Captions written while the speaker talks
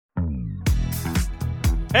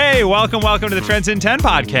Hey, welcome to the Trends in 10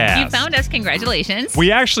 podcast. You found us. Congratulations.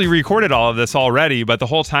 We actually recorded all of this already, but the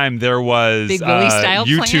whole time there was Big Willie style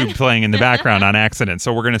YouTube playing in the background on accident,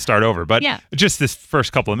 so we're going to start over. But just this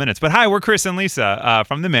first couple of minutes. But hi, we're Chris and Lisa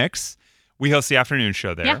from The Mix. We host the afternoon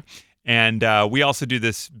show there. Yeah. And we also do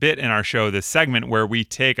this bit in our show, this segment where we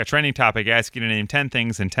take a trending topic, ask you to name 10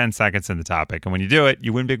 things in 10 seconds in the topic. And when you do it,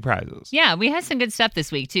 you win big prizes. Yeah, we had some good stuff this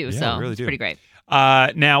week, too. So really it's do. pretty great.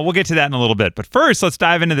 Now, we'll get to that in a little bit. But first, let's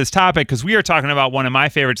dive into this topic because we are talking about one of my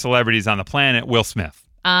favorite celebrities on the planet, Will Smith.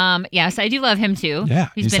 Yes, I do love him, too. Yeah,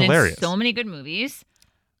 he's been hilarious. in so many good movies.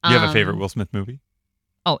 Do you have a favorite Will Smith movie?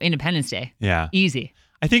 Oh, Independence Day. Yeah. Easy.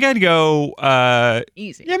 I think I'd go,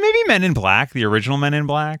 Easy. yeah, maybe Men in Black, the original Men in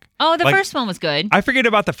Black. Oh, the first one was good. I forget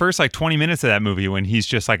about the first 20 minutes of that movie when he's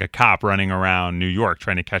just like a cop running around New York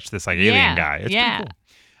trying to catch this alien guy. It's pretty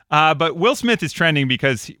cool. But Will Smith is trending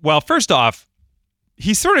because, well, first off,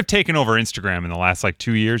 he's sort of taken over Instagram in the last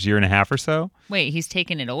 2 year and a half or so. Wait, he's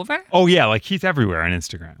taken it over? Oh, yeah, he's everywhere on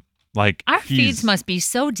Instagram. Our feeds must be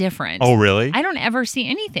so different. Oh, really? I don't ever see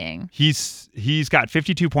anything. He's got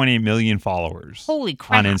 52.8 million followers. Holy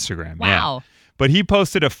crap. On Instagram. Wow. Yeah. But he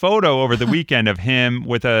posted a photo over the weekend of him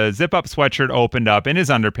with a zip-up sweatshirt opened up in his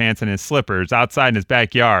underpants and his slippers outside in his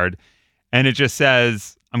backyard. And it just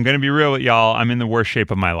says, I'm going to be real with y'all. I'm in the worst shape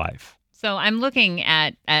of my life. So I'm looking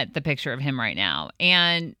at the picture of him right now.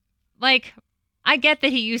 And, I get that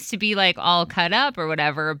he used to be all cut up or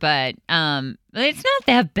whatever, but it's not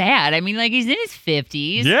that bad. I mean, he's in his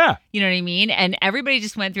 50s. Yeah. You know what I mean? And everybody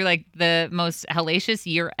just went through the most hellacious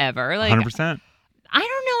year ever. 100%. I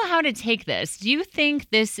don't know how to take this. Do you think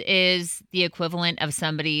this is the equivalent of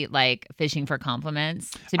somebody fishing for compliments?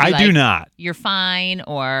 To be I do not. You're fine,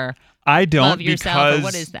 or I don't, love yourself, because or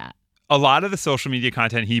what is that? A lot of the social media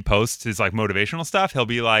content he posts is motivational stuff. He'll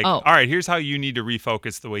be all right, here's how you need to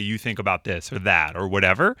refocus the way you think about this or that or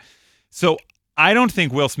whatever. So I don't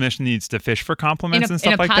think Will Smith needs to fish for compliments and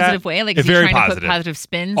stuff like that. In a positive way? Is he very trying positive. to put positive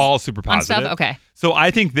spins? All super positive. On stuff? Okay. So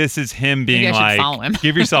I think this is him being Maybe I should follow him.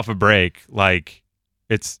 give yourself a break.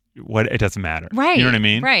 It doesn't matter. Right. You know what I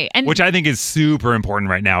mean? Right. And which I think is super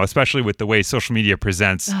important right now, especially with the way social media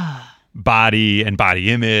presents body and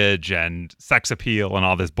body image and sex appeal and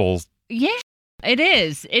all this bull. Yeah. It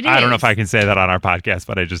is. I don't know if I can say that on our podcast,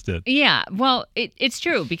 but I just did. Yeah. Well, it's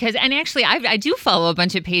true because, and actually, I do follow a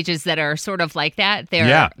bunch of pages that are sort of like that.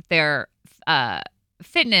 They're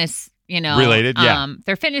fitness, related.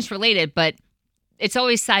 They're fitness related, but it's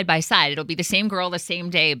always side by side. It'll be the same girl, the same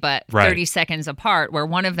day, but 30 seconds apart. Where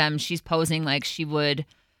one of them, she's posing like she would,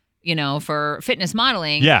 for fitness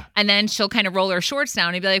modeling. Yeah. And then she'll kind of roll her shorts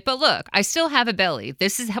down and be like, but look, I still have a belly.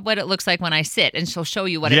 This is what it looks like when I sit. And she'll show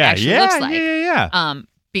you what it actually looks like. Yeah.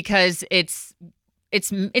 Because it's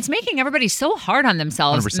making everybody so hard on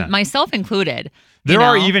themselves, 100%. Myself incled. There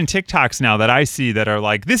are even TikToks now that I see that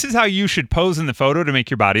are this is how you should pose in the photo to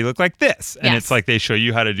make your body look like this. And it's they show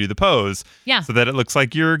you how to do the pose so that it looks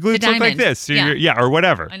like your glutes look like this. Or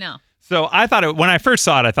whatever. I know. So I thought when I first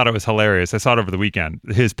saw it, I thought it was hilarious. I saw it over the weekend,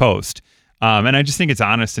 his post. And I just think it's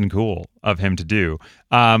honest and cool of him to do.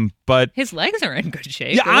 But his legs are in good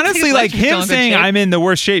shape. Yeah, honestly, him saying I'm in the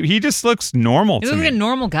worst shape, he just looks normal to me. He looks like a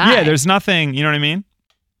normal guy. Yeah, there's nothing, you know what I mean?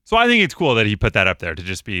 So I think it's cool that he put that up there to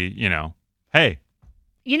just be, hey.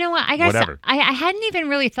 You know what? I guess whatever. I hadn't even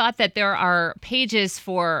really thought that there are pages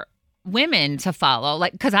for women to follow,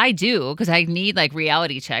 because I need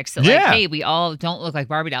reality checks that hey, we all don't look like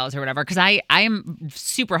Barbie dolls or whatever, because I am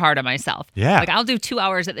super hard on myself. Yeah. I'll do 2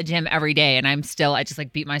 hours at the gym every day and I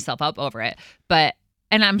just beat myself up over it.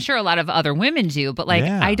 And I'm sure a lot of other women do, but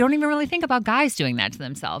I don't even really think about guys doing that to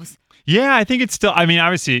themselves. Yeah, I think it's still,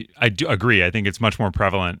 obviously I do agree. I think it's much more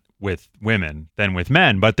prevalent with women than with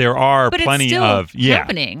men, but there are plenty it's still of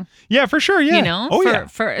happening. Yeah, for sure. Yeah.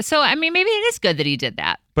 So maybe it is good that he did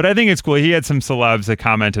that. But I think it's cool. He had some celebs that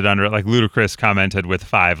commented under it, Ludacris commented with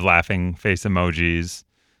 5 laughing face emojis.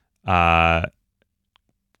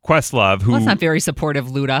 Questlove, who... Well, that's not very supportive,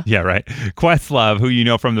 Luda. Yeah, right. Questlove, who you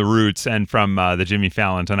know from The Roots and from the Jimmy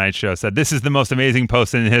Fallon Tonight Show, said, "This is the most amazing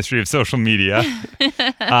post in the history of social media."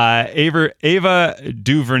 Ava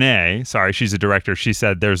DuVernay, sorry, she's a director. She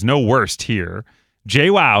said, "There's no worst here."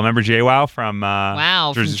 JWoww, remember JWoww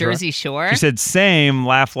from Jersey Shore? She said, "Same,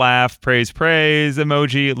 laugh, laugh, praise, praise,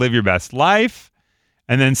 emoji, live your best life."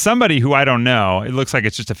 And then somebody who I don't know, it looks like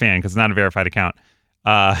it's just a fan because it's not a verified account,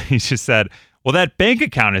 he just said, "Well, that bank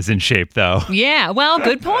account is in shape, though." Yeah, well,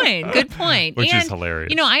 good point. Good point. Which is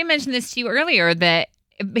hilarious. I mentioned this to you earlier that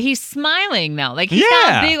he's smiling, though. He's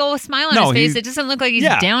got a big old smile on his face. It doesn't look like he's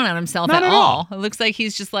down on himself at all. It looks like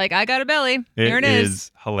he's just I got a belly. There it is. It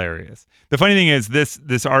is hilarious. The funny thing is,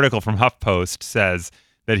 this article from HuffPost says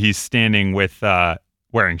that he's standing with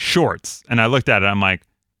wearing shorts. And I looked at it, I'm like,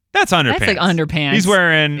 that's underpants. That's like underpants. He's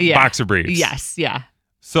wearing boxer briefs. Yes, yeah.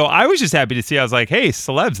 So I was just happy to see. I was like, hey,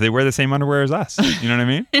 celebs, they wear the same underwear as us. You know what I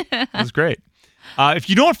mean? It was great. If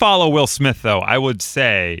you don't follow Will Smith, though, I would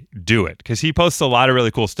say do it because he posts a lot of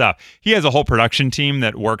really cool stuff. He has a whole production team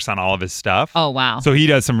that works on all of his stuff. Oh, wow. So he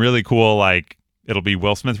does some really cool, like, it'll be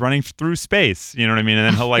Will Smith running through space. You know what I mean? And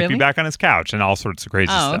then he'll like really? be back on his couch and all sorts of crazy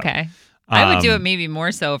stuff. Oh, okay. I would do it maybe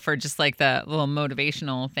more so for just like the little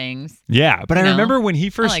motivational things. Yeah. But I remember when he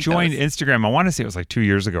first joined those. Instagram, I want to say it was like 2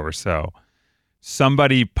 years ago or so.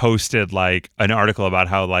 Somebody posted like an article about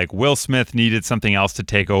how like Will Smith needed something else to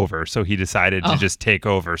take over. So he decided to just take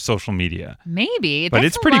over social media. Maybe. But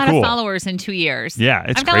That's it's pretty a lot cool. of followers in 2 years. Yeah,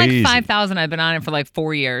 it's I've got crazy. like 5,000. I've been on it for like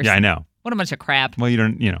 4 years. Yeah, I know. What a bunch of crap. Well, you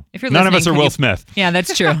don't, you know, If you're none of us listening, are Will Smith. Yeah,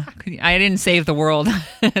 that's true. I didn't save the world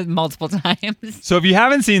multiple times. So if you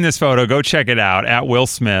haven't seen this photo, go check it out at Will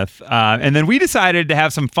Smith. And then we decided to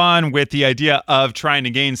have some fun with the idea of trying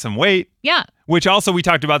to gain some weight. Yeah. Which also, we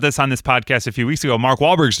talked about this on this podcast a few weeks ago. Mark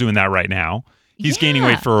Wahlberg's doing that right now. He's gaining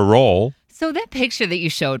weight for a role. So that picture that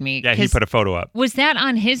you showed me. Yeah, he put a photo up. Was that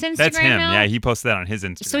on his Instagram? That's him. Now? Yeah, he posted that on his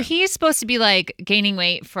Instagram. So he is supposed to be like gaining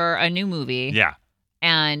weight for a new movie. Yeah.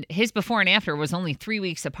 And his before and after was only 3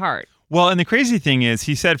 weeks apart. Well, and the crazy thing is,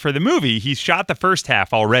 he said for the movie, he's shot the first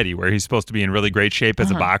half already, where he's supposed to be in really great shape as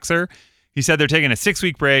a boxer. He said they're taking a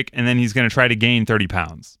 6-week break, and then he's going to try to gain 30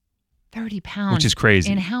 pounds. 30 pounds. Which is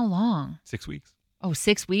crazy. In how long? 6 weeks. Oh,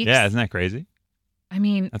 6 weeks? Yeah, isn't that crazy? I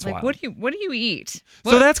mean, That's like, wild. what do you eat?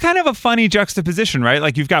 So that's kind of a funny juxtaposition, right?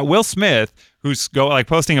 Like you've got Will Smith, who's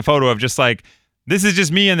posting a photo of just like, this is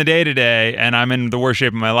just me in the day-to-day, and I'm in the worst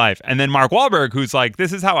shape of my life. And then Mark Wahlberg, who's like,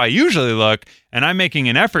 this is how I usually look, and I'm making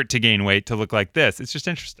an effort to gain weight to look like this. It's just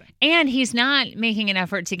interesting. And he's not making an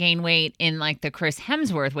effort to gain weight in like the Chris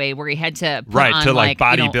Hemsworth way, where he had to put Right, on, to like you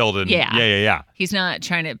know, bodybuild and yeah. He's not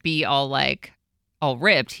trying to be all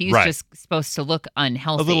ripped. He's just supposed to look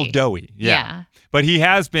unhealthy. A little doughy. Yeah. But he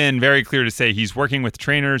has been very clear to say he's working with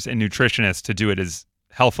trainers and nutritionists to do it as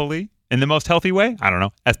healthily, in the most healthy way, I don't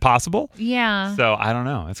know, as possible. Yeah. So I don't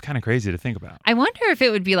know. It's kind of crazy to think about. I wonder if it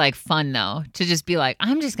would be like fun though, to just be like,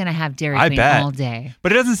 I'm just going to have Dairy I Queen bet. all day.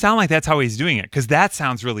 But it doesn't sound like that's how he's doing it, because that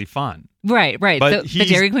sounds really fun. Right. But The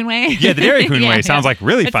Dairy Queen way? Yeah, the Dairy Queen way sounds like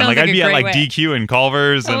really It fun. sounds Like I'd be a at like great way. DQ and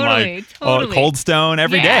Culver's and like Cold Stone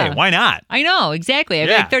every day. Why not? I know, exactly. I'd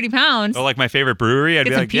be like 30 pounds. Or like my favorite brewery, I'd Get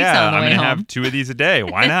be some like, pizza yeah, on the I'm way going to home. have 2 of these a day.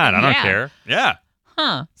 Why not? I don't Yeah. care. Yeah.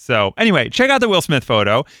 Huh. So anyway, check out the Will Smith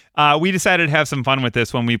photo. We decided to have some fun with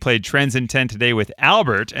this when we played Trends in 10 today with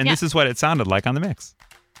Albert, and this is what it sounded like on The Mix.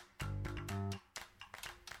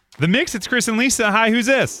 The Mix, it's Chris and Lisa. Hi, who's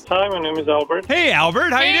this? Hi, my name is Albert. Hey,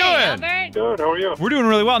 Albert. How you doing? Albert. Good, how are you? We're doing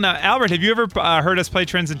really well. Now, Albert, have you ever heard us play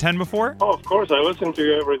Trends in 10 before? Oh, of course, I listen to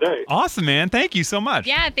you every day. Awesome, man. Thank you so much.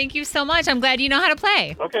 Yeah, thank you so much. I'm glad you know how to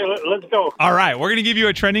play. Okay, let's go. All right, we're going to give you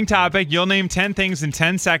a trending topic. You'll name 10 things in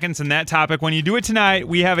 10 seconds in that topic. When you do it tonight,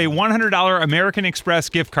 we have a $100 American Express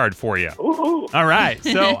gift card for you. Ooh. All right,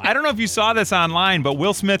 so I don't know if you saw this online, but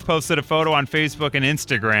Will Smith posted a photo on Facebook and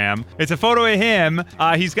Instagram. It's a photo of him.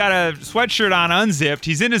 He's got a sweatshirt on unzipped.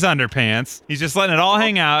 He's in his underpants. He's just letting it all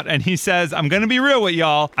hang out, and he says, I'm going to be real with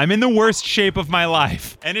y'all. I'm in the worst shape of my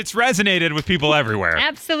life. And it's resonated with people everywhere.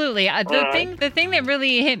 Absolutely. The thing that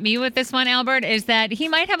really hit me with this one, Albert, is that he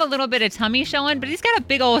might have a little bit of tummy showing, but he's got a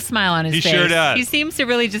big old smile on his face. He sure does. He seems to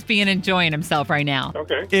really just be enjoying himself right now.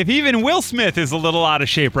 Okay. If even Will Smith is a little out of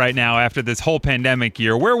shape right now after this whole pandemic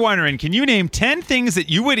year, we're wondering, can you name 10 things that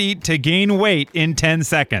you would eat to gain weight in 10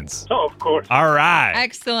 seconds? Oh, of course. All right.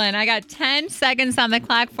 Excellent. I got 10 seconds on the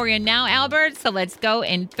clock for you now, Albert. So let's go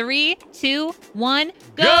in 3, 2, 1,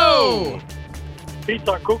 go!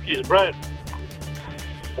 Pizza, cookies, bread,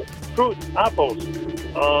 fruit, apples.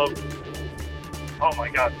 Oh my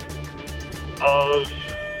God.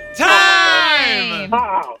 Time!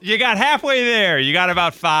 Wow. You got halfway there. You got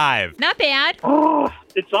about 5. Not bad.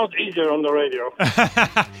 It sounds easier on the radio.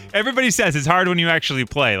 Everybody says it's hard when you actually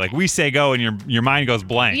play. Like we say go and your mind goes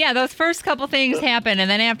blank. Yeah, those first couple things happen,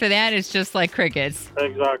 and then after that, it's just like crickets.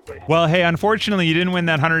 Exactly. Well, hey, unfortunately, you didn't win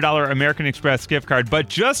that $100 American Express gift card, but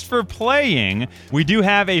just for playing, we do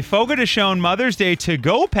have a Fogo de Chão Mother's Day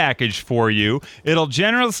to-go package for you. It'll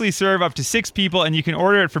generously serve up to 6 people, and you can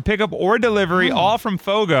order it for pickup or delivery, all from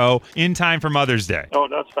Fogo, in time for Mother's Day. Oh,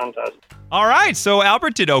 that's fantastic. All right, so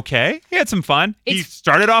Albert did okay. He had some fun. He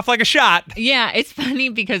started off like a shot. Yeah, it's funny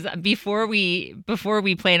because before we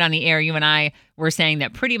played on the air, you and I were saying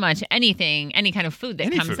that pretty much anything, any kind of food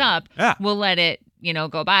that comes up, we'll let it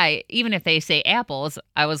go by, even if they say apples,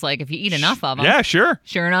 I was like, if you eat enough of them. Yeah, sure.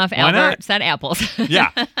 Sure enough, Albert said apples.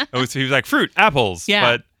 Yeah. He was like, fruit, apples. Yeah.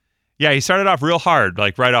 But yeah, he started off real hard,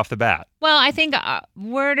 like right off the bat. Well, I think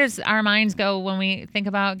where does our minds go when we think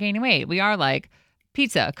about gaining weight? We are like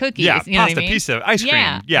pizza, cookies, yeah, you know pasta, what I mean? pizza, ice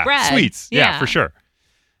cream, yeah, bread. Sweets, yeah, for sure.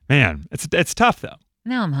 Man, it's tough though.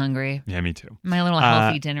 Now I'm hungry. Yeah, me too. My little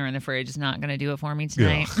healthy dinner in the fridge is not going to do it for me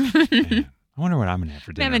tonight. I wonder what I'm going to have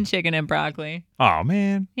for dinner. I'm having chicken and broccoli. Oh,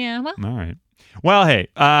 man. Yeah, well. All right. Well, hey,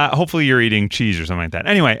 hopefully you're eating cheese or something like that.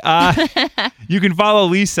 Anyway, you can follow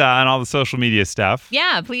Lisa on all the social media stuff.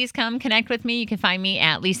 Yeah, please come connect with me. You can find me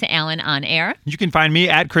at Lisa Allen on air. You can find me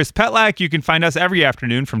at Chris Petlak. You can find us every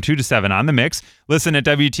afternoon from 2 to 7 on The Mix. Listen at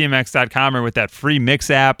WTMX.com or with that free Mix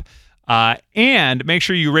app. And make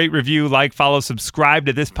sure you rate, review, like, follow, subscribe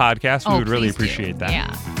to this podcast. We would really appreciate that.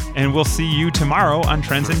 Yeah. And we'll see you tomorrow on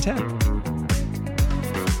Trends in 10.